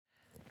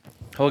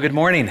Well, good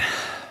morning.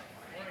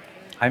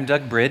 I'm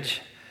Doug Bridge.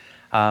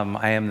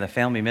 I am the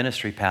family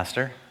ministry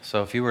pastor.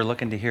 So if you were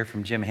looking to hear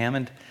from Jim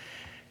Hammond,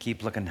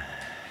 keep looking.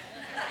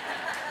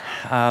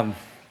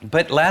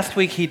 But last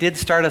week he did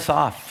start us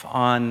off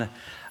on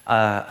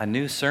a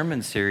new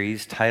sermon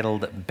series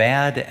titled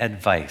Bad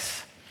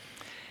Advice.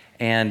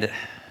 And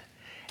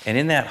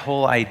in that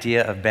whole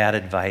idea of bad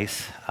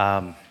advice,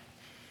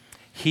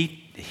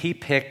 he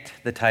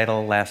picked the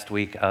title last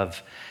week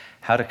of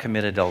How to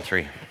Commit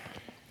Adultery.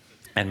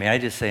 And may I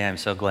just say I'm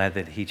so glad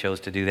that he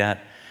chose to do that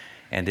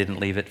and didn't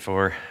leave it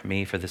for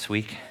me for this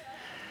week.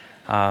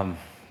 I'm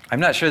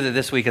not sure that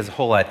this week is a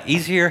whole lot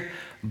easier,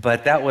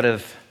 but that would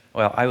have,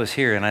 well, I was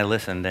here and I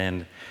listened,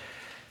 and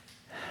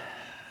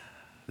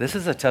this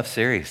is a tough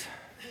series,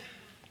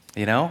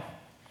 you know?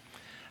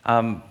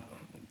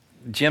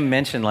 Jim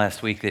mentioned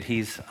last week that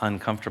he's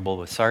uncomfortable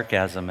with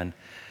sarcasm, and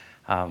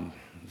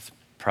it's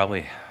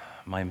probably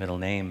my middle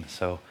name,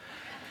 so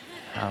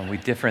we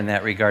differ in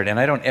that regard. And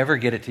I don't ever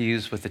get it to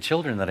use with the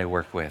children that I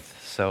work with,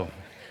 so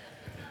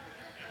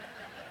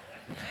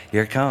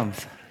here it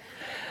comes.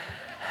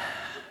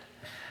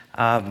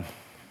 I'm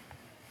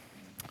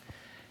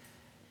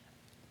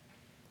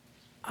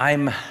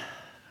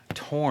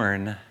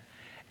torn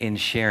in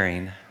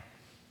sharing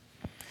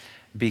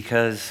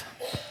because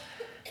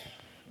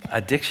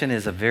addiction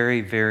is a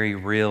very, very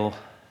real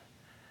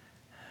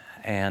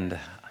and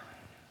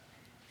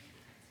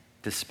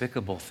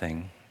despicable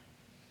thing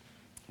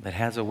that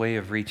has a way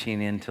of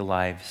reaching into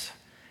lives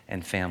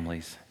and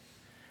families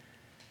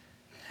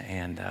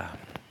and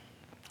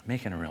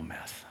making a real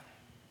mess.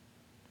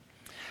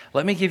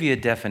 Let me give you a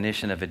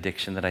definition of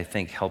addiction that I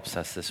think helps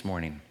us this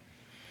morning.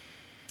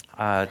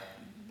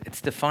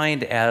 It's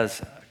defined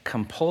as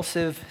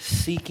compulsive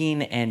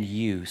seeking and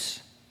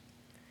use,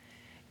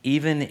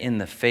 even in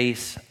the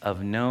face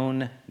of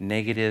known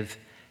negative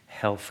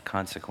health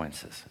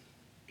consequences.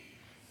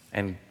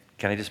 And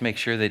can I just make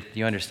sure that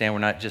you understand we're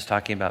not just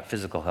talking about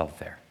physical health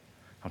there,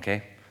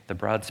 okay? The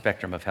broad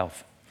spectrum of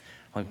health.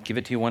 I'll give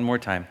it to you one more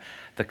time.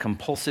 The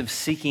compulsive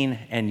seeking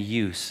and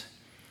use,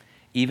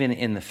 even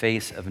in the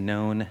face of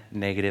known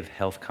negative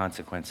health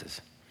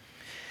consequences.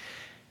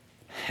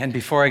 And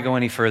before I go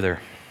any further,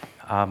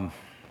 I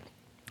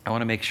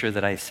want to make sure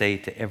that I say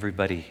to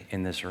everybody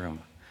in this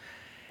room,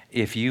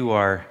 if you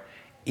are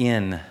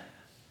in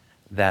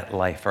that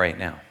life right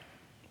now,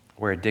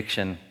 where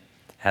addiction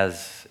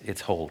has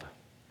its hold,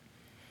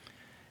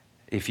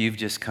 if you've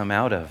just come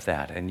out of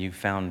that and you've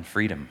found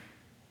freedom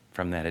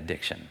from that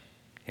addiction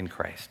in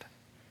Christ,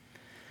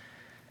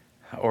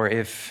 or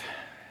if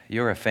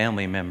you're a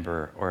family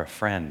member or a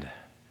friend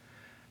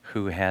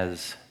who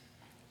has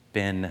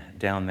been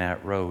down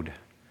that road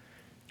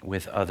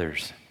with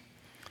others,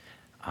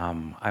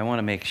 I want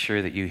to make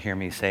sure that you hear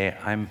me say,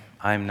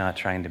 I'm not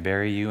trying to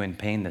bury you in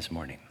pain this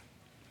morning.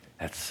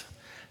 That's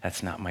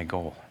not my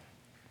goal.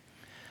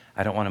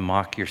 I don't want to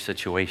mock your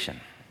situation.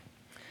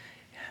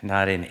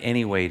 Not in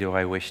any way do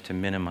I wish to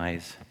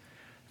minimize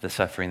the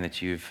suffering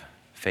that you've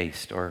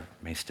faced or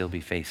may still be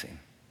facing.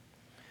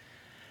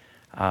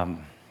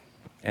 And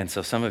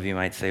so some of you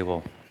might say,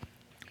 well,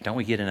 don't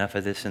we get enough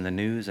of this in the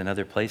news and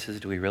other places?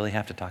 Do we really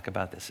have to talk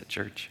about this at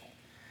church?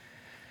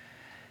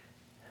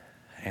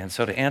 And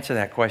so to answer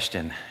that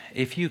question,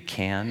 if you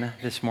can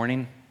this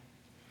morning,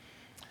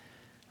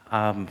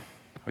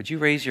 would you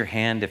raise your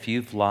hand if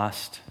you've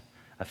lost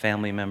a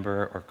family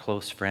member or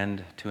close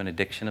friend to an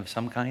addiction of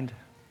some kind?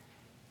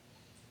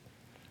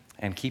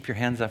 And keep your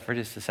hands up for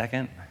just a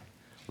second.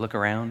 Look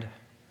around.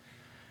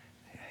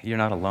 You're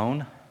not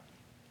alone.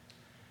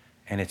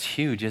 And it's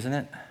huge, isn't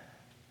it?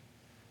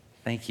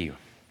 Thank you.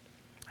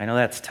 I know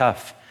that's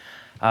tough.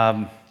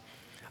 I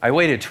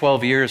waited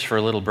 12 years for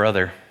a little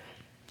brother.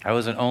 I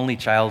was an only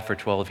child for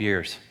 12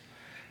 years.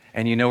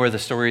 And you know where the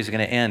story is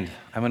going to end.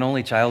 I'm an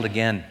only child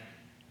again.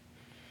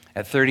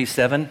 At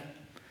 37,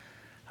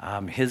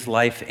 his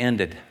life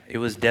ended. It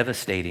was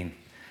devastating.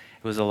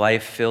 It was a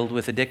life filled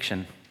with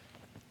addiction.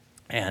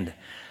 And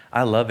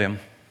I love him.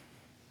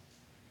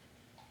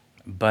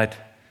 But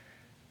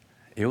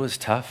it was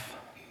tough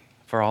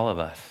for all of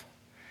us.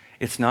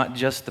 It's not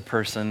just the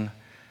person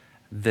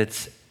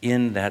that's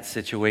in that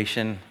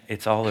situation.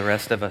 It's all the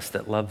rest of us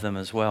that love them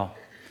as well.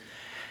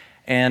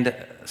 And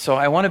so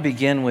I want to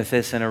begin with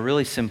this in a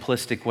really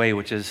simplistic way,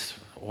 which is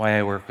why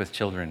I work with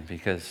children,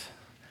 because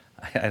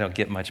I don't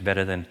get much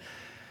better than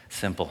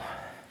simple.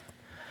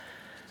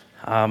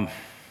 I've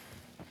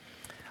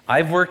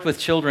worked with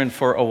children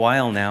for a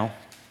while now.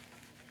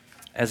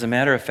 As a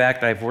matter of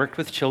fact, I've worked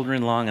with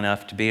children long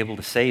enough to be able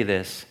to say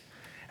this,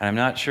 and I'm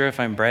not sure if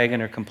I'm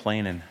bragging or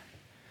complaining.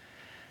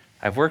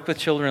 I've worked with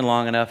children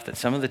long enough that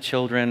some of the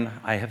children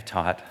I have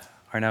taught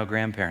are now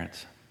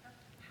grandparents.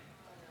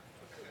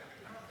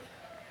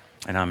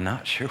 And I'm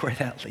not sure where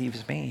that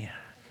leaves me.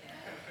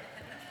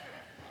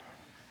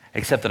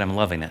 Except that I'm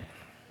loving it.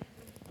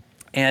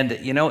 And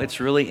you know, it's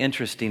really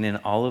interesting, in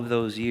all of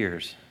those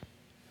years,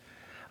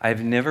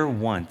 I've never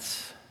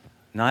once,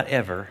 not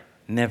ever,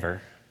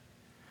 never,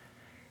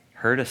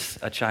 heard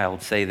a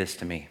child say this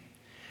to me.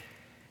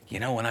 You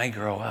know, when I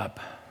grow up,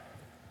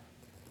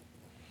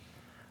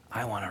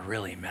 I want a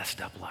really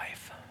messed up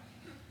life.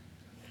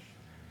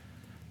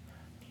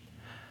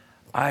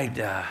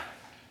 I'd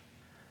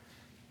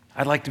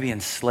like to be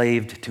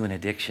enslaved to an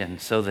addiction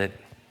so that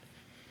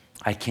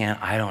I can't,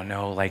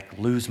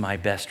 lose my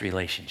best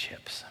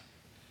relationships.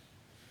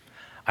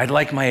 I'd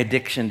like my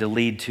addiction to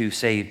lead to,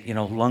 say,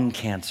 lung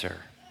cancer,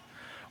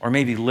 or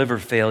maybe liver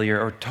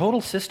failure, or total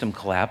system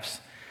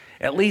collapse,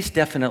 at least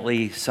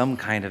definitely some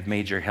kind of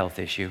major health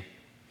issue.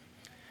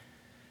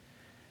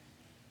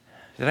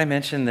 Did I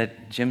mention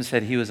that Jim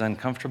said he was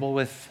uncomfortable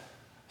with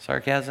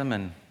sarcasm,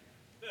 and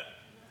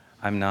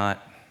I'm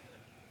not?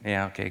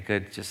 Yeah, okay,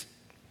 good. Just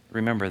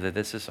remember that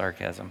this is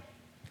sarcasm.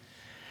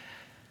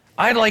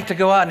 I'd like to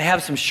go out and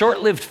have some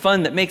short-lived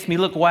fun that makes me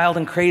look wild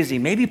and crazy.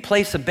 Maybe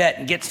place a bet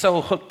and get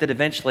so hooked that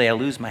eventually I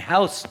lose my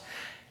house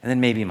and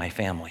then maybe my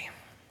family.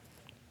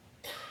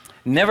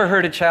 Never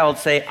heard a child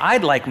say,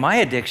 I'd like my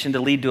addiction to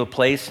lead to a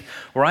place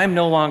where I'm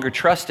no longer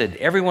trusted.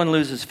 Everyone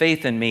loses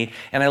faith in me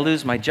and I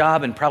lose my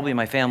job and probably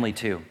my family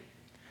too.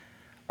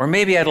 Or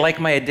maybe I'd like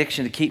my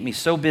addiction to keep me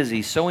so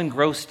busy, so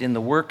engrossed in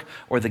the work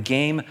or the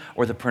game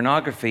or the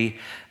pornography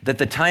that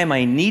the time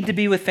I need to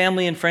be with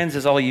family and friends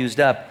is all used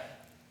up.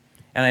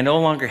 And I no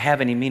longer have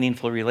any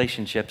meaningful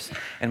relationships,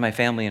 and my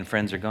family and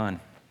friends are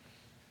gone.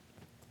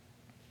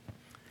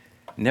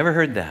 Never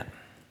heard that.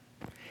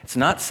 It's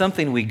not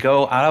something we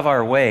go out of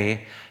our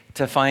way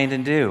to find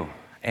and do.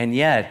 And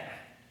yet,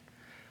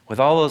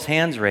 with all those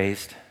hands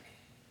raised,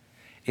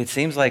 it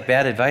seems like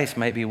bad advice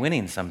might be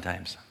winning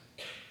sometimes.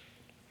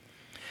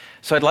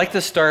 So I'd like to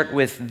start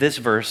with this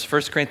verse,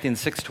 1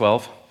 Corinthians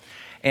 6:12.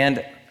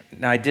 And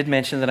now I did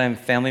mention that I'm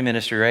family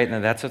ministry, right?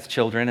 And that's with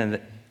children, and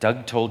that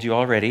Doug told you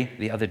already,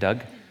 the other Doug,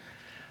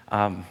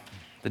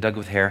 the Doug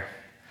with hair.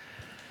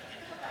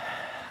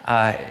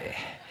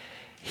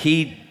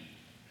 He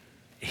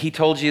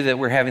told you that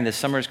we're having this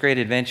summer's great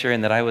adventure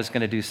and that I was going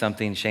to do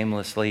something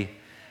shamelessly.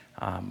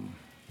 I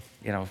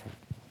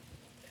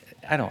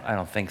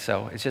don't think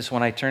so. It's just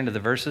when I turn to the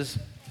verses.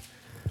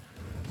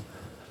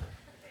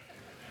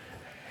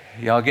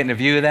 Y'all getting a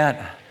view of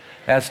that?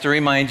 That's to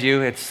remind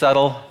you, it's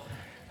subtle.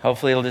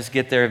 Hopefully it'll just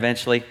get there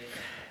eventually.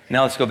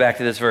 Now let's go back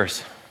to this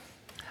verse.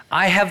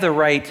 I have the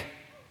right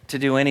to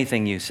do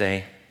anything you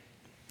say,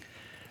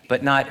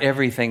 but not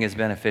everything is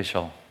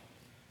beneficial.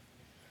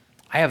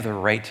 I have the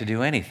right to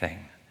do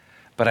anything,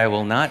 but I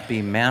will not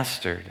be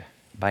mastered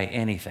by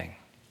anything.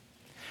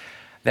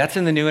 That's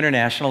in the New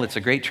International. It's a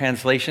great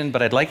translation,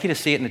 but I'd like you to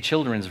see it in the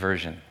children's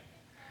version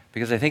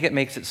because I think it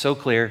makes it so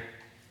clear,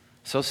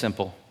 so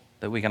simple,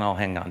 that we can all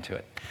hang on to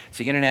it. It's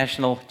the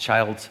International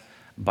Child's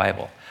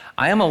Bible.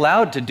 I am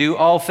allowed to do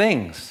all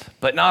things,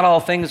 but not all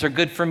things are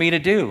good for me to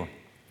do.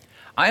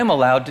 I am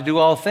allowed to do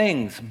all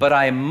things, but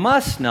I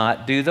must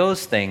not do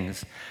those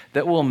things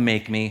that will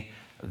make me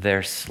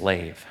their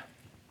slave.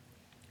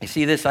 You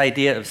see, this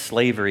idea of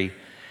slavery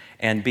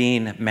and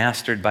being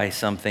mastered by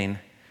something,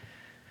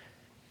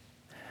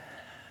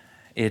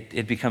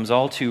 it becomes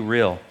all too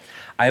real.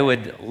 I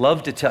would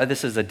love to tell,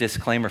 this is a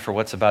disclaimer for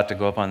what's about to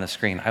go up on the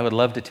screen. I would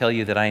love to tell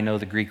you that I know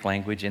the Greek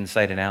language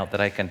inside and out,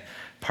 that I can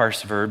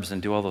parse verbs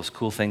and do all those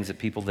cool things that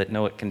people that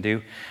know it can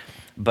do.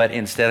 But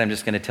instead, I'm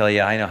just going to tell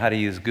you I know how to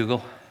use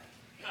Google.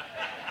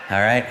 All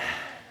right?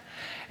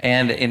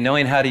 And in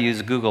knowing how to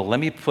use Google, let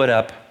me put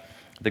up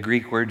the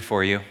Greek word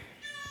for you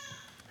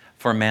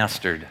for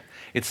mastered.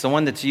 It's the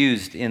one that's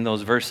used in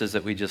those verses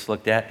that we just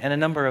looked at and a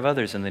number of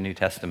others in the New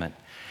Testament.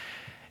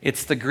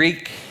 It's the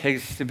Greek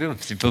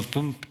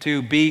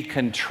to be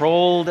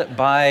controlled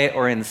by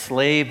or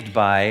enslaved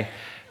by,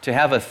 to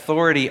have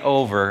authority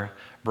over,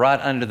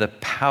 brought under the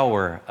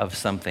power of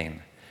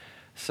something.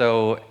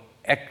 So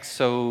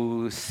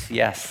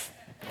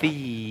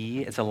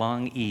exousiasthi, it's a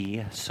long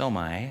E,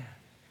 somai,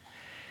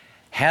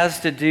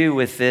 has to do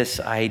with this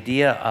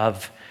idea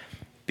of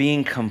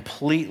being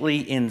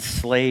completely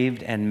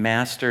enslaved and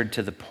mastered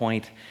to the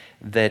point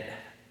that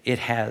it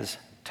has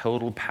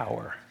total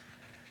power.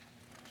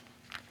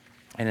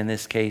 And in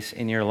this case,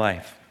 in your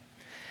life.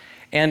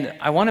 And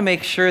I want to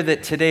make sure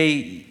that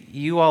today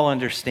you all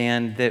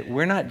understand that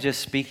we're not just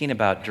speaking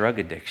about drug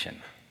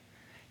addiction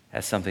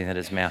as something that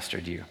has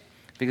mastered you.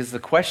 Because the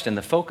question,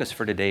 the focus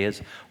for today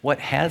is, what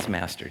has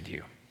mastered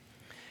you?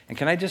 And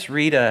can I just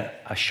read a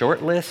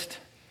short list?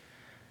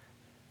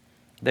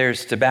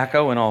 There's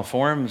tobacco in all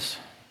forms,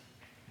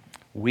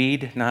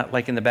 weed, not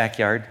like in the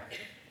backyard,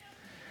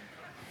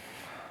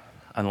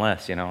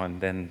 unless, and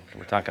then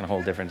we're talking a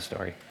whole different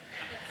story.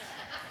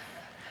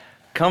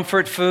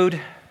 Comfort food,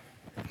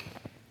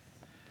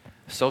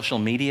 social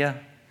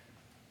media,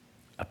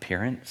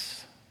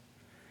 appearance,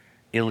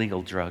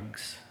 illegal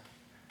drugs,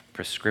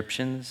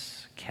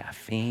 prescriptions,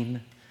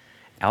 caffeine,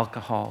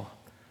 alcohol,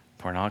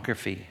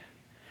 pornography,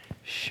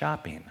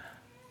 shopping,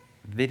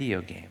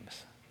 video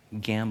games,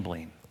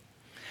 gambling.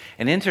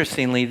 And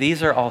interestingly,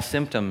 these are all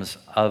symptoms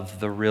of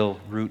the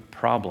real root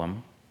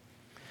problem.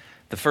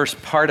 The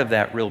first part of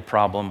that real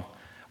problem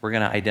we're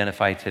going to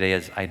identify today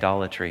as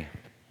idolatry.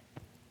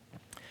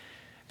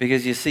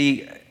 Because you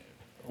see,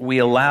 we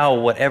allow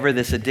whatever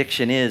this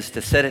addiction is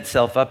to set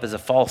itself up as a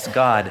false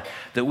god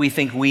that we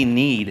think we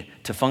need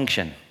to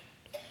function.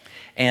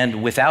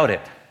 And without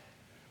it,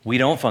 we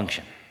don't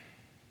function.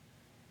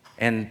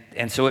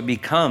 And so it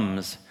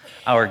becomes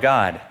our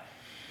God.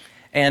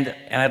 And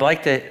I'd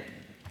like to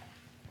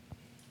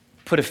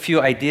put a few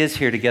ideas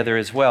here together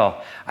as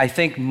well. I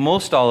think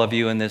most all of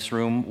you in this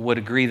room would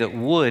agree that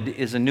wood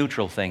is a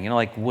neutral thing.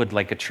 Like wood,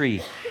 like a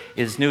tree,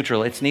 is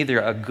neutral. It's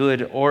neither a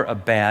good or a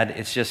bad.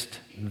 It's just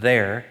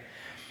there.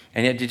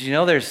 And yet, did you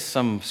know there's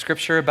some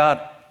scripture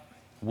about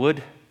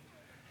wood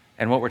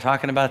and what we're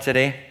talking about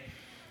today?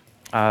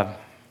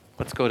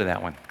 Let's go to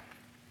that one.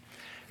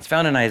 It's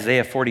found in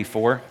Isaiah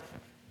 44.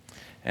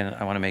 And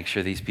I want to make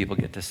sure these people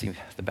get to see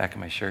the back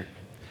of my shirt.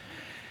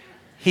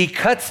 He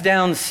cuts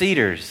down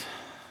cedars.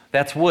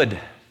 That's wood.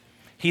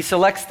 He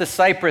selects the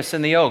cypress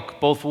and the oak,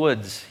 both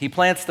woods. He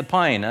plants the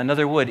pine,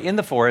 another wood, in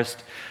the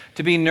forest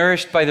to be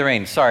nourished by the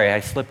rain. Sorry,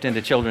 I slipped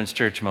into children's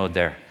church mode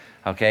there.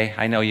 Okay?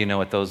 I know you know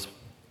what those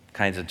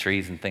kinds of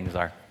trees and things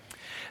are.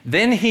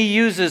 Then he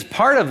uses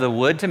part of the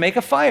wood to make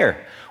a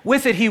fire.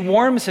 With it, he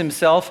warms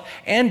himself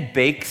and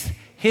bakes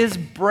his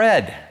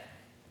bread.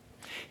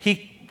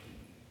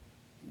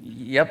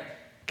 Yep.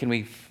 Can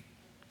we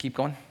keep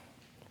going?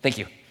 Thank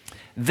you.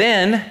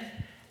 Then,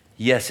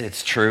 yes,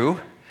 it's true,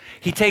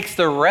 he takes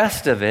the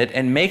rest of it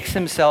and makes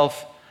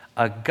himself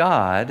a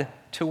god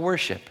to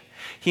worship.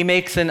 He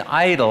makes an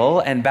idol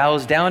and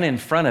bows down in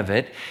front of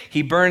it.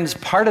 He burns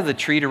part of the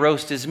tree to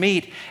roast his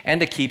meat and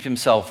to keep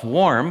himself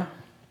warm.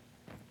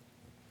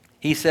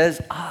 He says,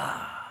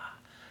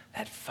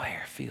 that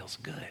fire feels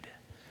good.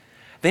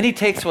 Then he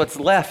takes what's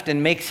left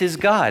and makes his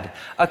god,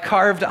 a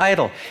carved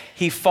idol.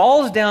 He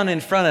falls down in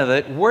front of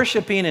it,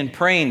 worshiping and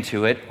praying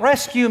to it.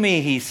 Rescue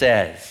me, he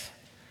says.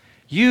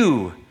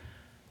 You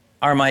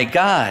are my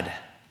God.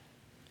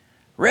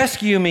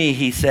 Rescue me,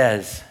 he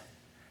says.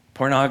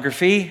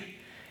 Pornography,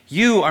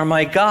 you are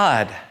my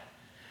God.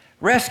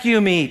 Rescue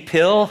me,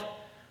 pill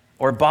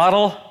or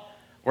bottle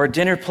or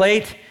dinner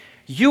plate.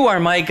 You are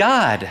my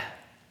God.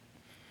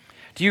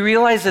 Do you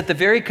realize that the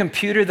very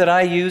computer that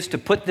I used to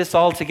put this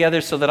all together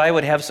so that I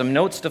would have some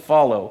notes to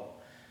follow,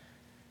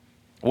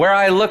 where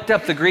I looked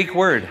up the Greek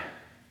word,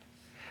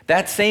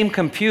 that same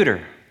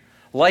computer,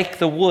 like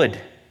the wood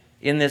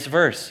in this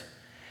verse,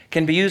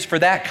 can be used for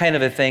that kind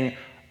of a thing,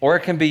 or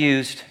it can be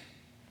used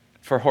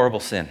for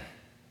horrible sin.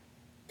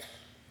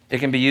 It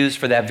can be used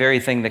for that very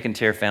thing that can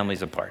tear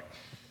families apart.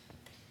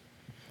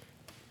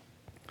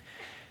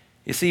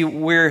 You see,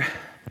 we're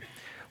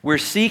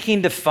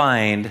seeking to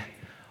find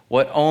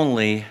what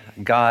only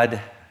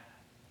God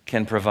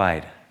can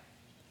provide.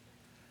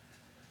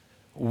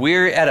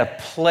 We're at a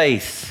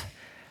place,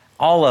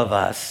 all of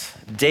us,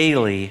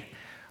 daily,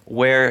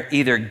 where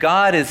either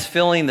God is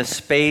filling the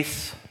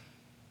space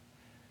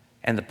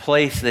and the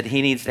place that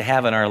he needs to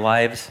have in our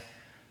lives,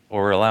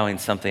 or we're allowing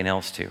something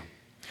else to.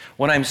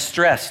 When I'm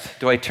stressed,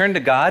 do I turn to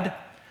God,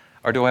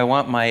 or do I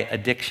want my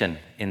addiction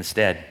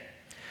instead?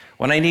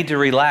 When I need to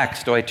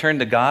relax, do I turn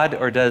to God,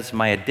 or does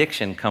my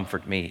addiction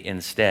comfort me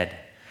instead?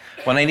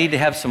 When I need to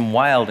have some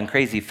wild and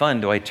crazy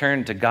fun, do I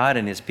turn to God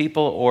and his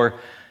people, or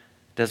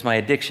does my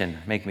addiction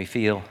make me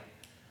feel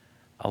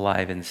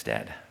alive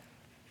instead?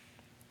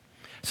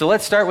 So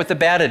let's start with the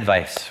bad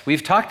advice.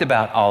 We've talked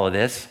about all of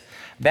this.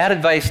 Bad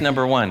advice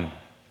number one.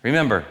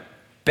 Remember,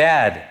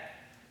 bad.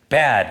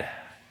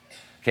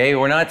 Okay,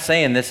 we're not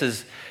saying this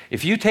is,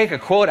 if you take a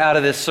quote out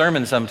of this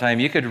sermon sometime,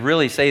 you could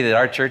really say that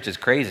our church is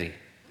crazy.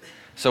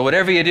 So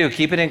whatever you do,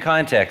 keep it in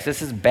context.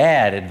 This is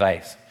bad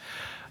advice.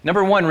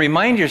 Number one,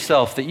 remind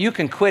yourself that you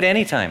can quit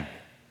anytime.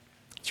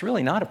 It's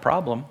really not a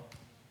problem.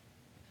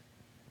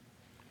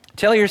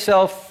 Tell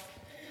yourself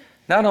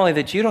not only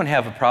that you don't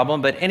have a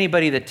problem, but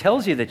anybody that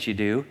tells you that you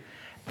do,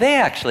 they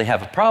actually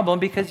have a problem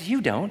because you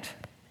don't.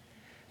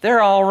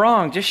 They're all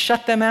wrong. Just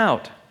shut them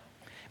out.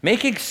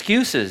 Make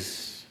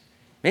excuses.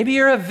 Maybe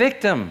you're a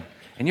victim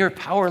and you're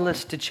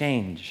powerless to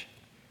change.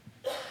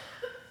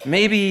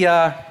 Maybe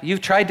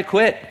you've tried to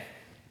quit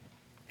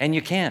and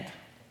you can't.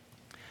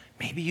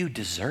 Maybe you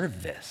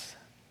deserve this.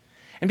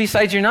 And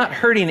besides, you're not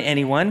hurting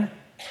anyone.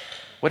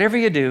 Whatever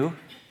you do,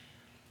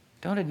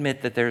 don't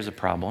admit that there's a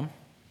problem.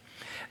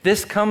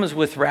 This comes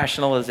with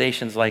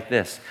rationalizations like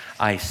this.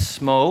 I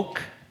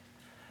smoke,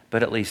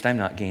 but at least I'm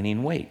not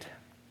gaining weight.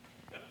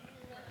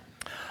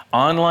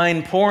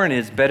 Online porn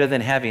is better than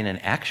having an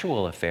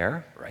actual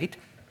affair, right?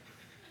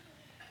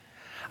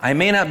 I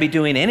may not be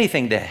doing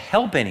anything to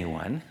help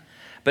anyone,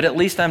 but at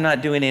least I'm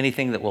not doing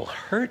anything that will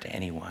hurt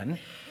anyone.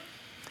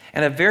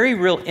 And a very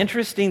real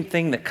interesting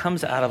thing that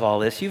comes out of all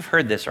this, you've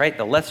heard this, right?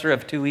 The lesser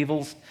of two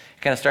evils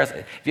kind of starts.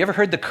 Have you ever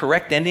heard the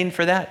correct ending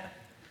for that?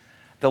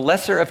 The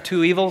lesser of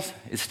two evils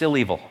is still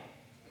evil.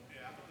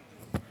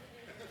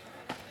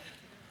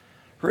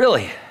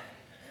 Really?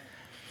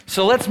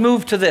 So let's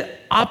move to the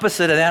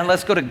opposite of that, and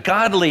let's go to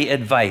godly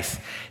advice.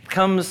 It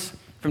comes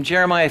from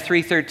Jeremiah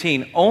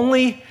 3:13.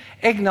 Only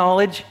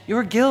acknowledge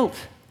your guilt.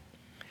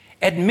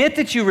 Admit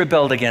that you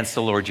rebelled against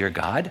the Lord your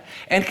God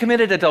and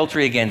committed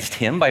adultery against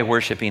him by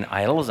worshiping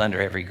idols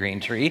under every green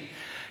tree.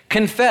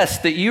 Confess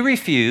that you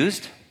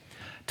refused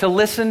to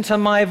listen to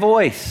my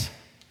voice.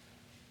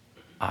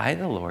 I,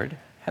 the Lord,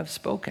 have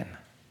spoken.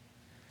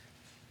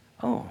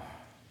 Oh,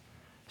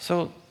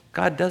 so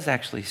God does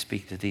actually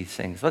speak to these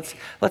things.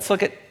 Let's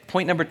look at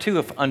point number 2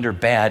 of under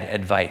bad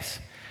advice.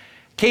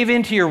 Cave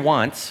into your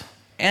wants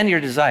and your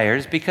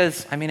desires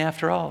because,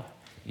 after all,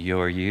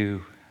 you're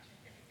you.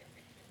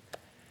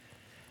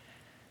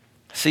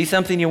 See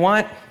something you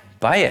want?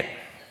 Buy it.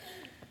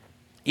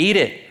 Eat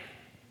it.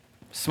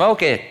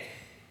 Smoke it.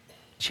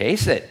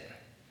 Chase it.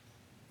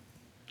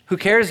 Who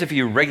cares if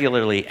you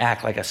regularly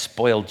act like a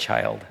spoiled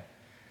child?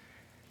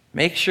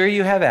 Make sure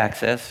you have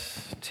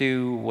access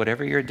to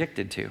whatever you're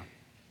addicted to.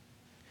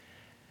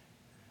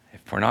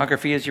 If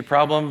pornography is your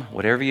problem,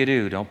 whatever you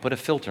do, don't put a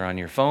filter on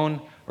your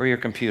phone or your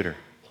computer.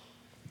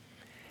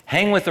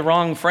 Hang with the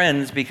wrong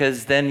friends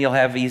because then you'll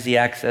have easy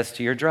access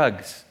to your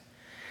drugs.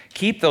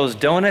 Keep those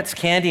donuts,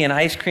 candy, and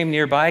ice cream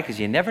nearby because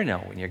you never know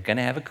when you're going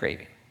to have a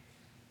craving.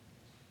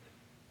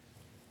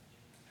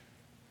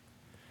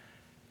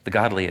 The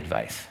godly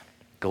advice.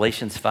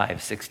 Galatians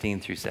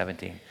 5:16 through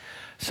 17.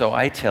 So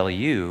I tell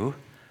you,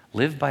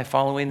 live by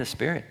following the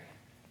Spirit.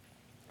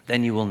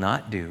 Then you will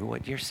not do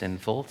what your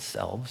sinful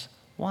selves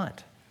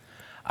want.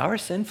 Our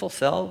sinful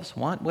selves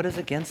want what is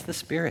against the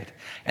Spirit,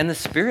 and the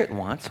Spirit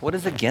wants what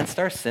is against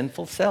our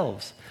sinful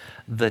selves.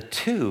 The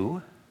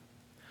two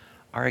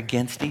are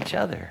against each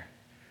other.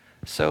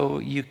 So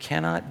you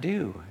cannot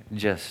do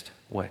just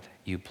what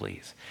you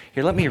please.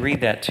 Here, let me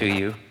read that to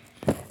you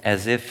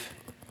as if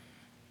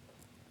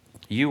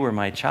you were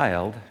my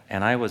child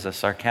and I was a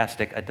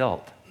sarcastic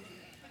adult.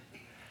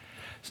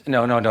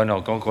 No,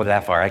 don't go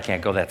that far. I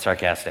can't go that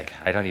sarcastic.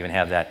 I don't even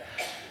have that.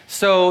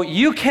 So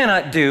you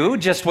cannot do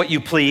just what you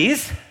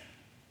please.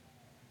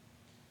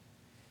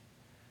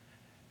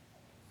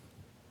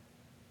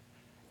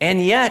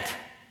 And yet,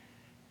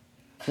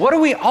 what are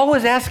we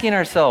always asking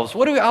ourselves?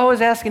 What are we always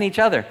asking each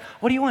other?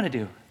 What do you want to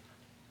do?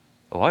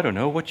 Oh, I don't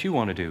know what you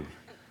want to do.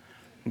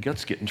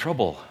 Let's get in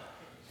trouble.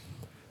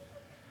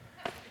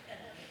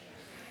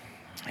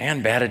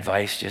 And bad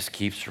advice just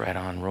keeps right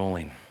on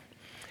rolling.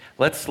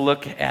 Let's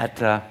look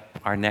at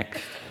our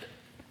next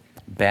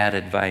bad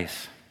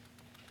advice.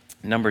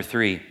 Number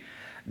 3.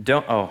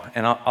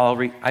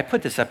 I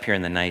put this up here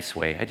in the nice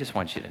way. I just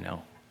want you to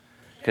know.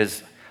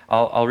 Because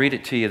I'll read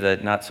it to you the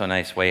not so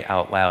nice way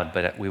out loud,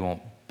 but we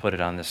won't put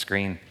it on the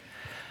screen.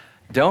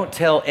 Don't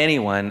tell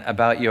anyone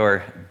about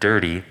your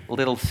dirty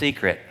little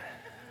secret.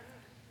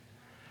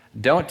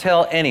 Don't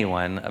tell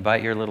anyone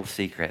about your little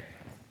secret.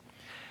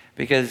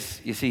 Because,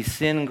 you see,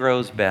 sin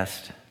grows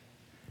best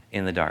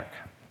in the dark.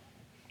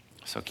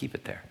 So keep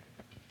it there.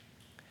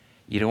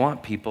 You don't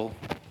want people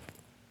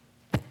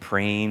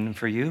praying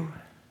for you,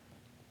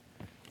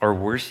 or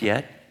worse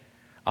yet,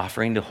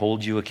 offering to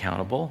hold you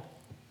accountable.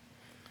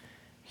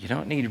 You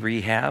don't need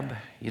rehab.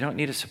 You don't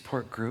need a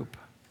support group.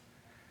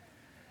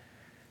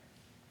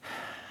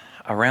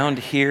 Around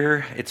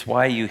here, it's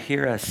why you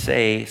hear us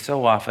say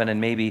so often,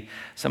 and maybe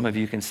some of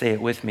you can say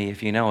it with me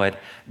if you know it,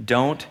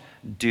 don't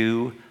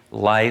do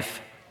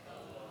life.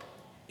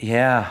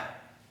 Yeah.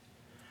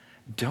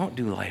 Don't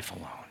do life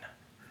alone.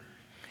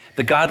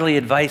 The godly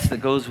advice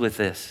that goes with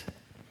this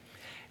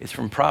is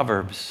from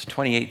Proverbs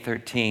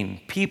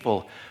 28:13.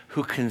 People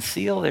who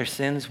conceal their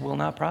sins will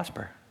not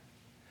prosper.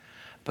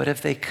 But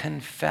if they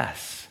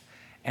confess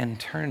and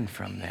turn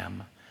from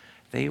them,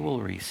 they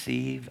will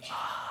receive,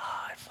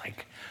 it's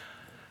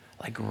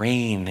like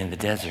rain in the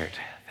desert.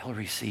 They'll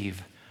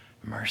receive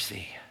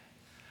mercy.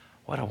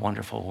 What a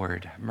wonderful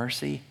word.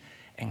 Mercy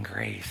and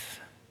grace.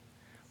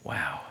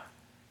 Wow.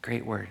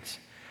 Great words.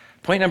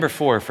 Point number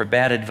 4 for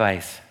bad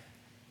advice.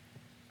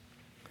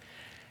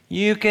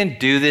 You can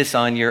do this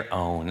on your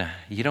own.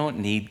 You don't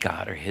need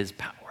God or his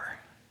power.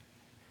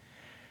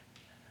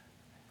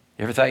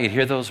 You ever thought you'd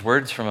hear those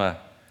words from a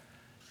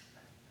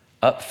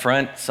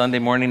upfront Sunday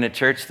morning at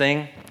church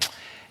thing?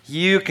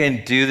 You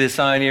can do this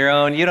on your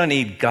own. You don't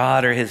need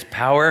God or his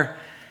power.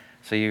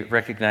 So you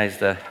recognize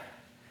the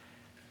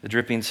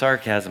dripping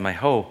sarcasm, I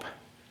hope.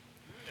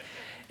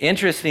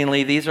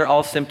 Interestingly, these are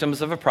all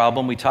symptoms of a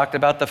problem. We talked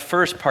about the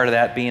first part of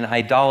that being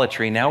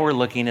idolatry. Now we're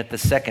looking at the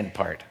second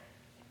part.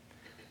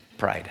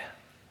 Pride.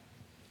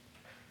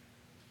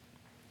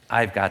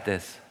 I've got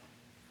this.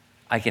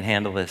 I can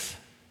handle this.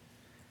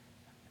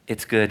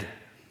 It's good.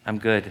 I'm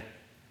good.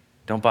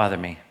 Don't bother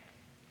me.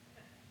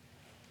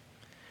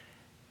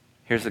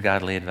 Here's the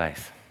godly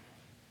advice.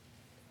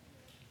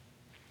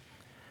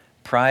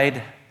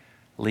 Pride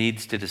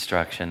leads to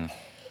destruction.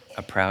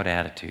 A proud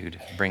attitude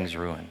brings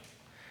ruin.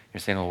 You're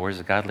saying, well, where's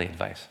the godly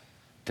advice?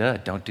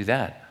 Don't do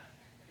that.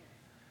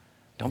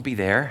 Don't be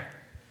there.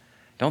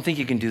 Don't think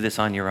you can do this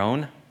on your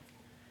own.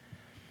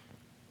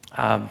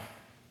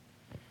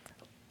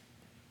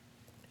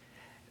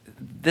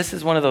 This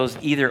is one of those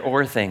either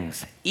or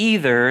things.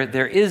 Either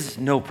there is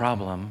no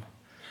problem,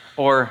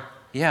 or,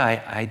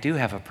 yeah, I do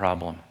have a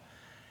problem,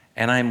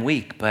 and I'm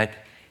weak, but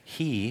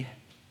he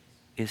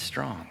is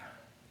strong.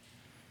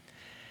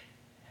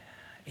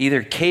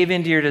 Either cave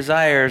into your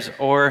desires,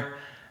 or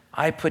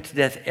I put to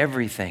death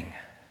everything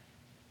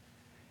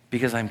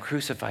because I'm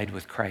crucified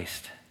with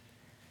Christ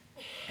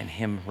and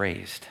him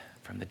raised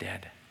from the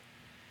dead.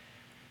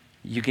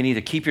 You can either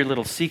keep your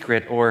little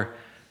secret, or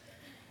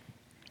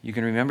you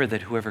can remember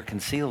that whoever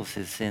conceals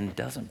his sin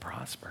doesn't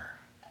prosper.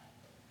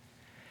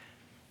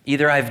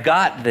 Either I've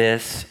got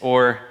this,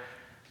 or,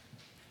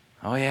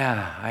 oh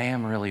yeah, I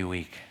am really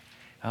weak.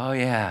 Oh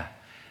yeah,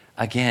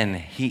 again,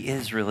 he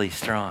is really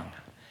strong.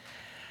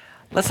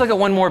 Let's look at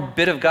one more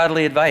bit of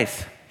godly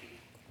advice.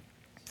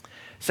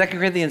 2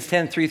 Corinthians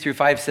 10,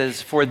 3-5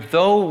 says, "For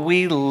though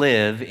we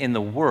live in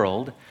the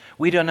world,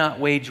 we do not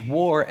wage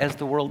war as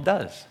the world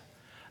does.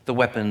 The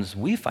weapons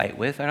we fight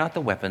with are not the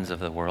weapons of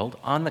the world.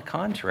 On the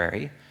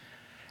contrary,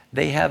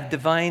 they have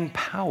divine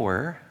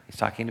power." He's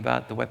talking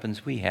about the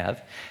weapons we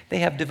have. "They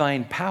have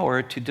divine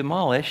power to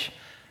demolish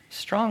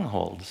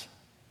strongholds."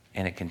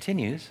 And it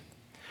continues,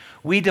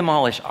 "We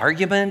demolish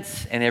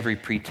arguments and every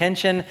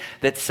pretension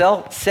that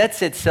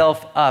sets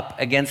itself up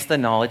against the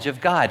knowledge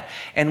of God.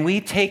 And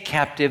we take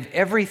captive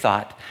every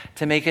thought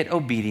to make it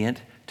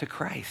obedient to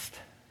Christ."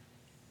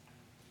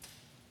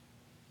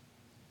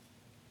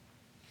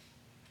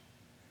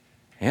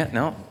 Yeah,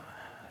 no,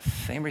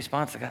 same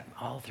response. I got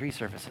all 3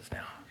 services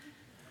now.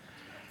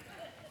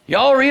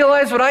 Y'all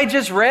realize what I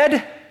just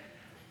read?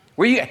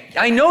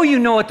 I know you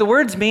know what the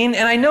words mean,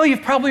 and I know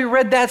you've probably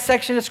read that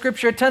section of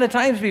Scripture a ton of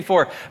times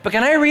before, but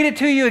can I read it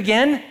to you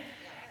again?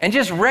 And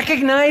just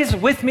recognize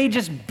with me,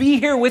 just be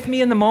here with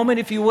me in the moment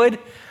if you would.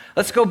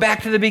 Let's go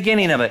back to the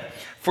beginning of it.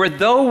 "For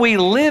though we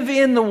live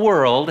in the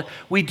world,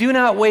 we do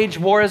not wage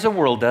war as the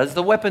world does.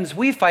 The weapons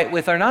we fight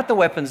with are not the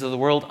weapons of the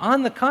world.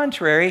 On the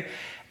contrary,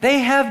 they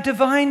have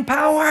divine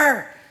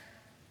power."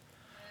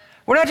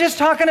 We're not just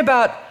talking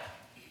about,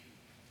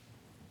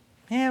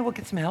 we'll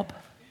get some help.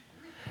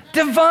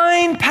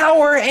 Divine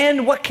power,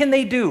 and what can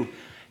they do?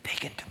 They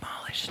can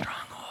demolish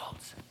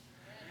strongholds.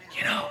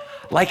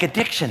 Like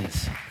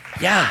addictions.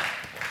 Yeah.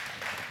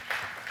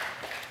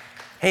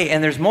 Hey,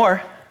 and there's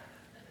more.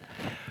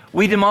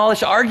 We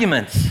demolish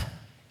arguments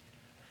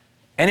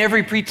and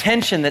every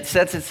pretension that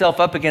sets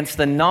itself up against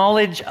the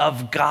knowledge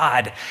of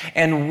God.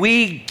 And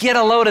we get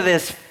a load of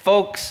this,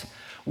 folks.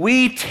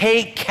 We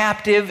take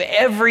captive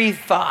every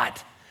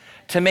thought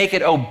to make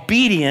it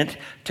obedient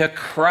to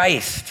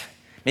Christ.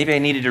 Maybe I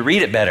needed to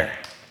read it better.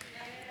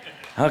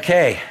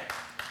 Okay.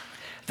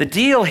 The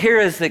deal here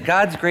is that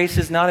God's grace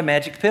is not a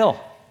magic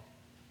pill.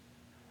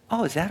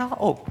 Oh, is that all?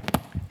 Oh,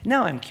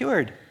 now I'm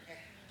cured.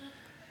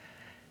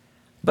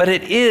 But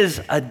it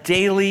is a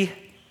daily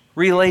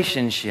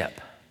relationship.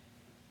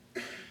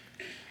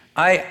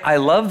 I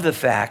love the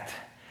fact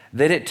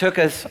that it took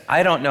us,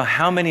 I don't know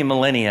how many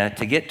millennia,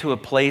 to get to a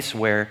place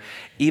where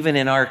even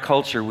in our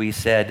culture we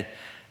said,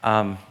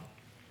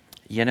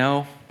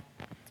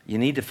 you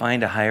need to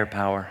find a higher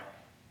power.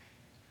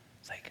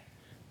 It's like,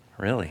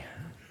 really?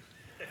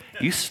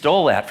 You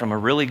stole that from a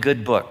really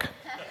good book.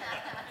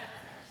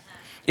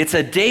 It's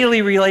a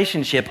daily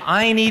relationship.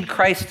 I need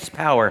Christ's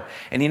power.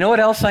 And you know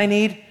what else I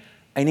need?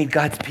 I need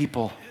God's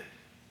people.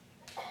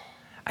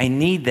 I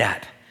need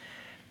that.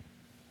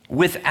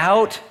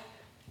 Without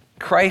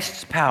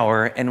Christ's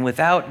power and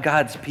without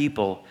God's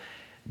people,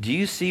 do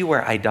you see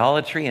where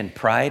idolatry and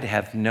pride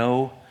have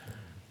no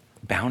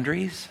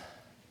boundaries?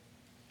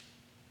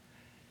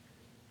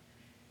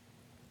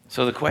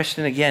 So the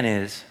question again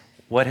is,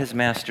 what has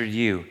mastered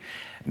you?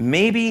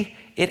 Maybe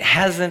it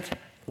hasn't,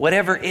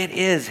 whatever it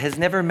is, has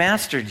never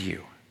mastered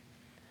you.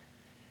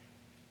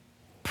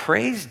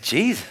 Praise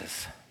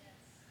Jesus.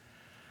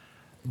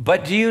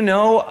 But do you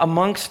know,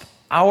 amongst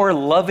our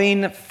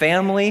loving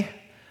family,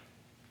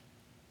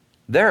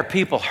 there are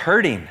people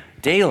hurting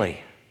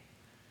daily,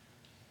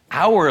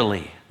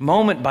 hourly,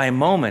 moment by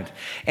moment.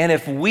 And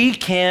if we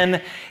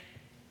can,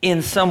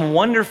 in some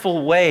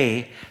wonderful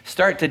way,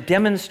 start to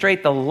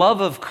demonstrate the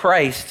love of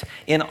Christ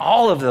in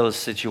all of those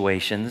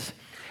situations,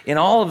 in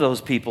all of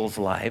those people's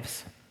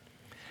lives,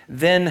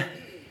 then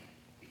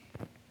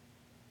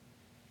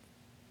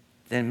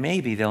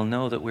maybe they'll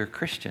know that we're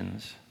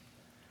Christians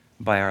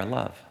by our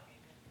love.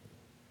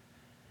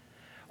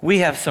 We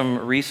have some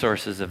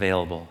resources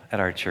available at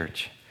our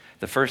church.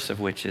 The first of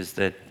which is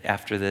that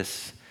after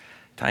this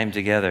time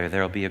together,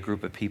 there'll be a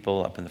group of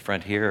people up in the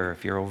front here, or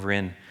if you're over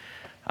in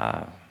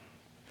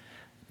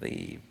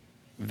the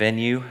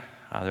venue,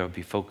 there'll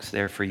be folks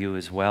there for you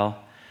as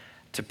well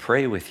to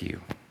pray with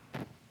you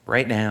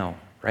right now,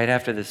 right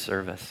after this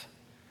service,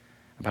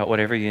 about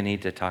whatever you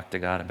need to talk to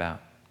God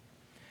about.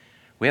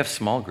 We have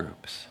small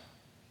groups.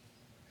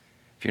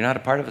 If you're not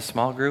a part of a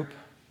small group,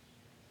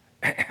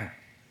 just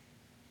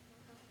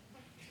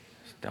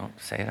don't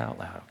say it out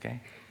loud,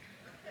 okay?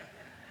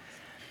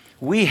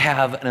 We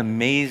have an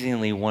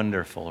amazingly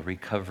wonderful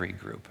recovery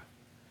group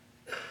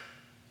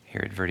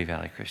here at Verde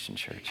Valley Christian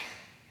Church.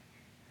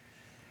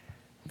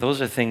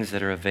 Those are things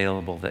that are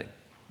available that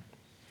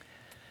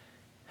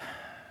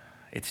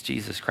it's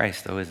Jesus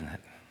Christ, though, isn't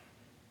it?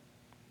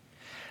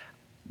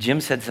 Jim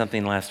said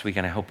something last week,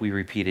 and I hope we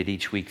repeat it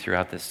each week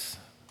throughout this.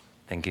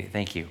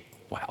 Thank you.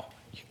 Wow,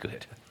 you're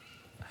good.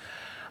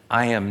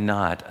 I am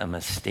not a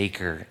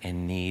mistaker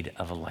in need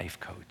of a life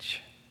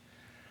coach.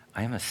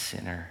 I am a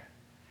sinner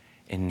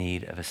in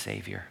need of a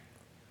Savior.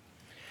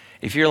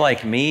 If you're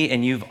like me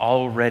and you've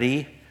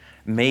already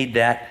made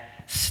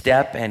that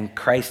step and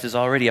Christ is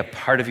already a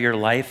part of your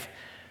life,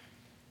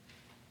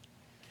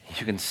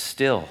 you can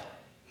still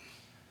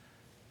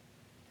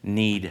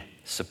need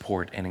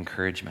support and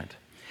encouragement.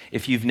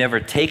 If you've never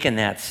taken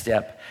that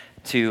step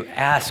to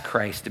ask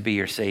Christ to be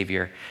your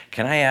Savior,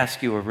 can I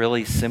ask you a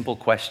really simple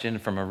question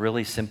from a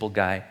really simple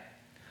guy?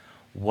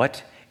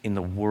 What in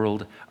the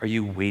world are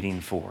you waiting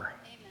for?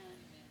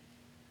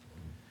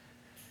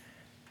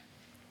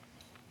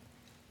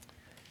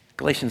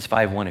 Galatians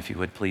 5:1, if you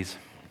would, please.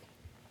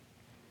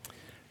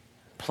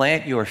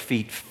 Plant your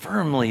feet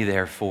firmly,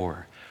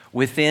 therefore,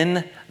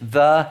 within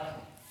the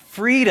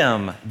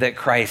freedom that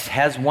Christ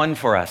has won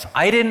for us.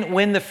 I didn't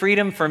win the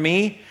freedom for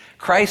me.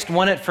 Christ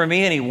won it for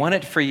me, and he won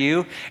it for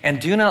you.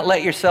 And do not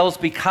let yourselves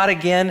be caught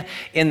again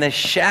in the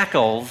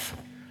shackles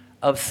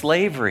of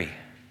slavery.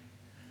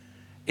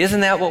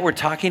 Isn't that what we're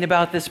talking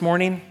about this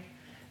morning?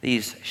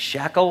 These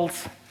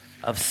shackles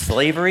of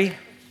slavery?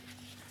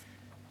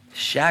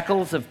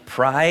 Shackles of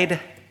pride.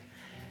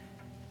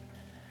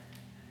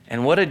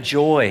 And what a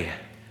joy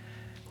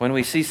when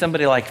we see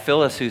somebody like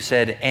Phyllis who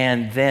said,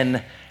 and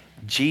then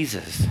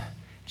Jesus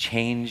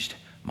changed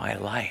my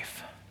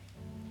life.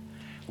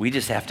 We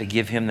just have to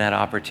give him that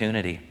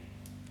opportunity.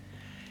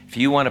 If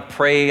you want to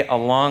pray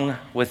along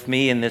with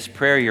me in this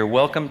prayer, you're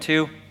welcome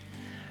to.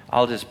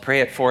 I'll just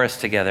pray it for us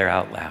together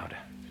out loud.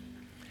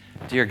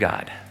 Dear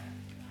God,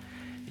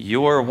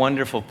 your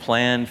wonderful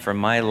plan for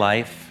my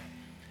life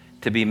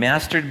to be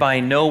mastered by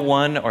no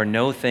one or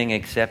no thing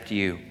except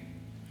you.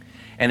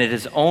 And it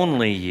is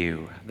only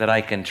you that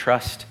I can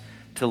trust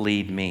to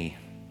lead me.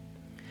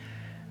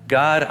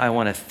 God, I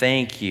want to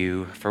thank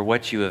you for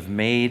what you have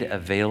made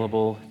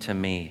available to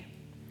me.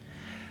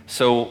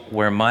 So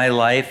where my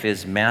life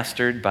is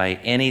mastered by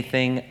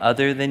anything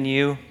other than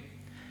you,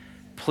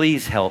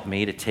 please help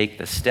me to take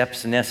the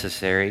steps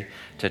necessary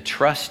to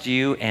trust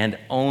you and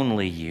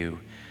only you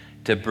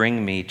to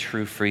bring me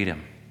true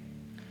freedom.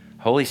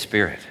 Holy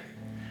Spirit,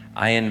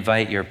 I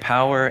invite your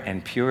power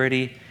and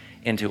purity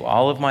into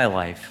all of my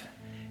life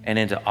and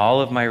into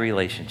all of my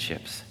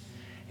relationships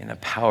in the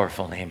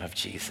powerful name of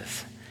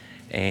Jesus.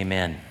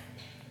 Amen.